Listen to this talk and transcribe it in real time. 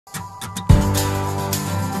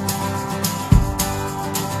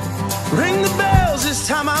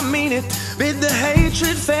time I mean it. Bid the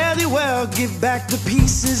hatred fare thee well. Give back the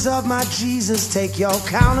pieces of my Jesus. Take your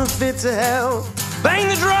counterfeit to hell. Bang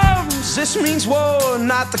the drums, this means war,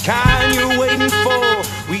 not the kind you're waiting for.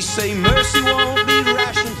 We say mercy won't be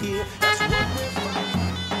rationed here. That's what we're fighting.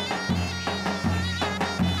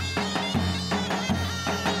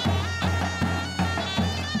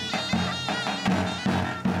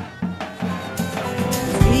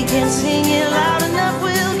 We can sing it loud enough,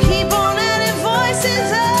 we'll keep on adding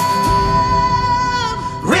voices up.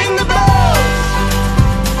 Ring the bells,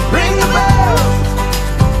 ring the bells,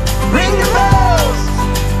 ring the bells,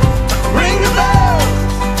 ring the bells.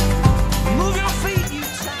 Move your feet, you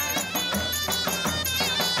time.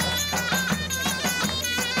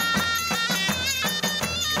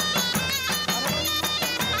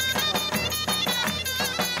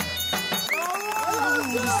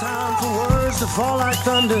 It's time for words to fall like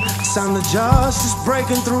thunder. Sound of justice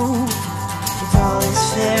breaking through. If all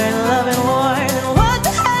is fair in love and war, then what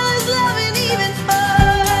the hell is loving even for?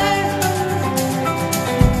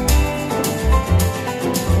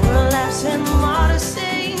 We're laughs and martyrs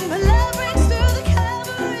sing, but love breaks through the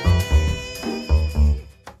cavalry.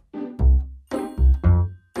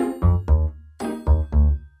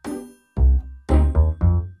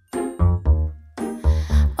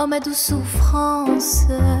 Oh ma douce souffrance,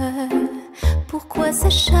 pourquoi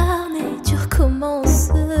s'acharner, tu recommences?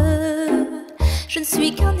 Je ne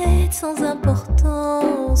suis qu'un être sans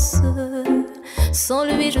importance. Sans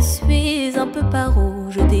lui je suis un peu paro.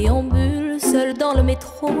 Je déambule seul dans le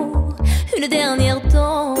métro. Une dernière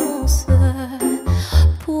danse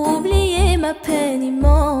pour oublier ma peine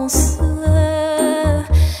immense.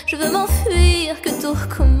 Je veux m'enfuir, que tout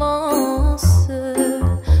recommence.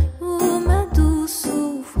 Oh ma douce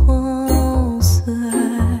souffrance.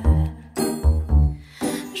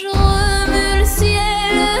 Je remue le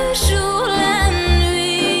ciel, le jour, la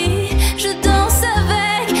nuit. Je danse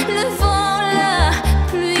avec le vent, la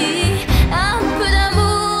pluie. Un peu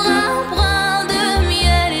d'amour, un brin de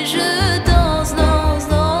miel. Et je danse, danse,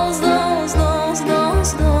 danse, danse, danse,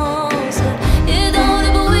 danse, danse. Et dans le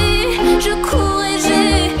bruit, je cours et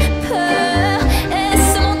j'ai peur. Et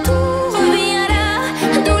ce mon tour revient à la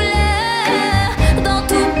douleur. Dans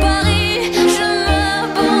tout Paris, je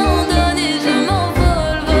m'abandonne et je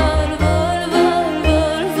m'envole, vole, vole, vole,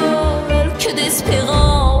 vole, vole. Que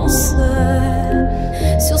d'espérance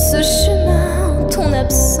sur ce chemin en ton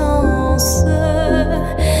absence.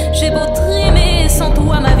 J'ai beau trimer, sans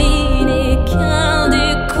toi ma vie n'est qu'un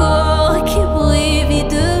décor qui brille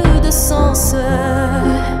vide de sens.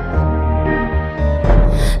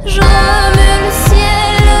 Je remue le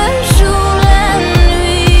ciel, le jour, la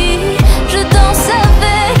nuit. Je danse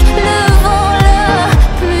avec le vent, la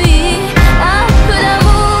pluie. Un peu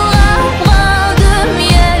d'amour, un brin de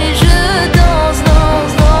miel. Et je danse,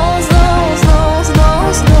 danse, danse, danse, danse,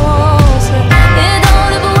 danse, danse. Et dans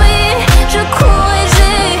le bruit, je cours et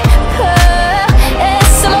j'ai peur. Et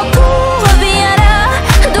ce mon tour revient à la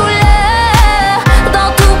douleur.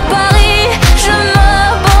 Dans tout Paris, je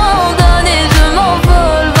m'abandonne et je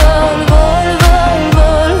m'envole, vole, vole, vole,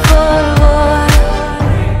 vole, vole, vole.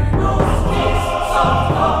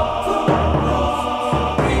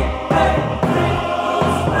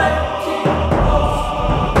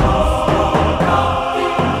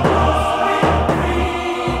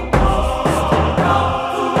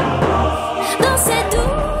 Dans cette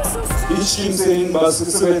douce souffrance. Hiç kimsenin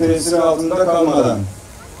baskısı ve tesiri altında kalmadan,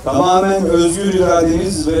 tamamen özgür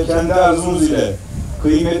irademiz ve kendi arzumuz ile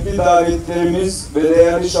kıymetli davetlerimiz ve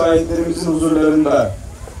değerli şahitlerimizin huzurlarında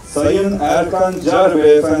Sayın Erkan Car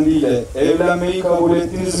Beyefendi ile evlenmeyi kabul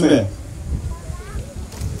ettiniz mi?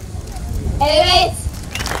 Evet.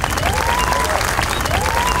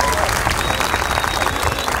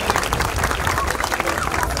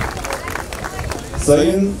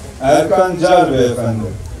 Sayın Erkan Car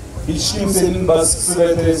Beyefendi, hiç kimsenin baskısı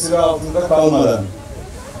ve tesiri altında kalmadan,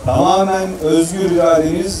 tamamen özgür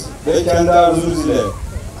iradeniz ve kendi arzunuz ile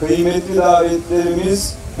kıymetli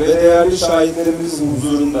davetlerimiz ve değerli şahitlerimizin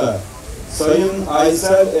huzurunda Sayın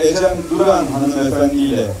Aysel Ecem Duran hanımefendi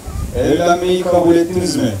ile evlenmeyi kabul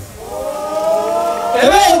ettiniz mi?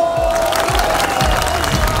 Evet!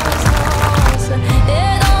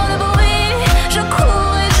 Et dans le bruit, je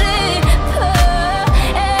cours et j'ai peur.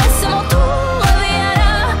 Et ce mon tour revient à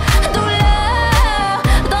la douleur.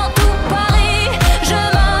 Dans tout Paris, je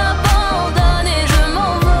m'abandonne et je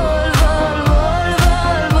m'envole, vole, vole,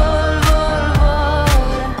 vole, vole, vole, vole.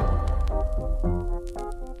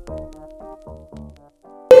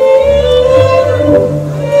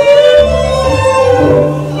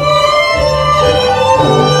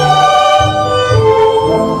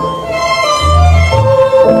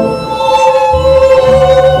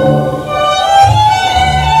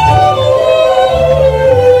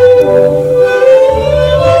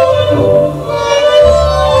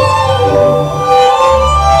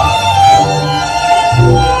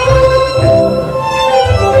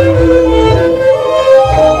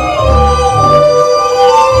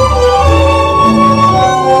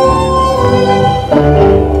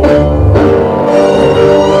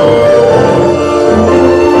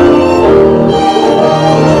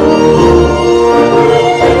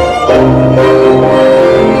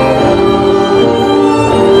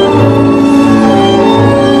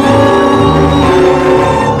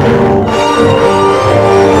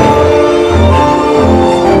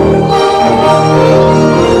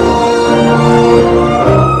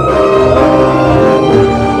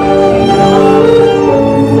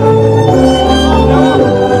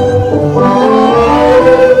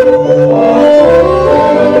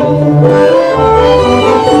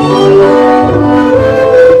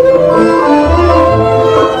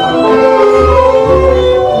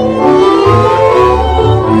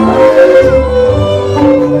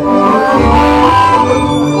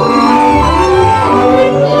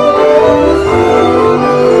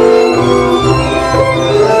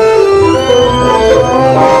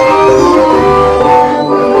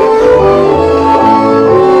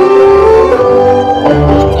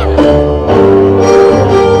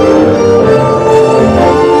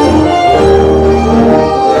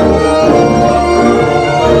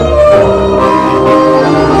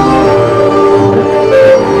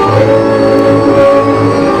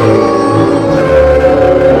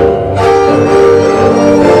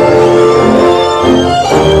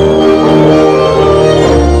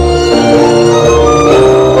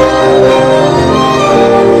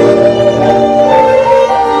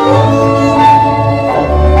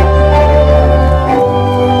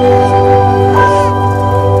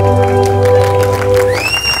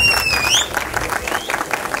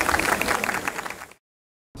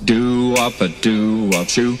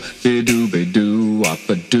 be doo be doo up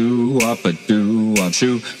a doo up a doo up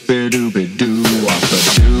shoo be doo up a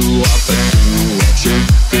doo up a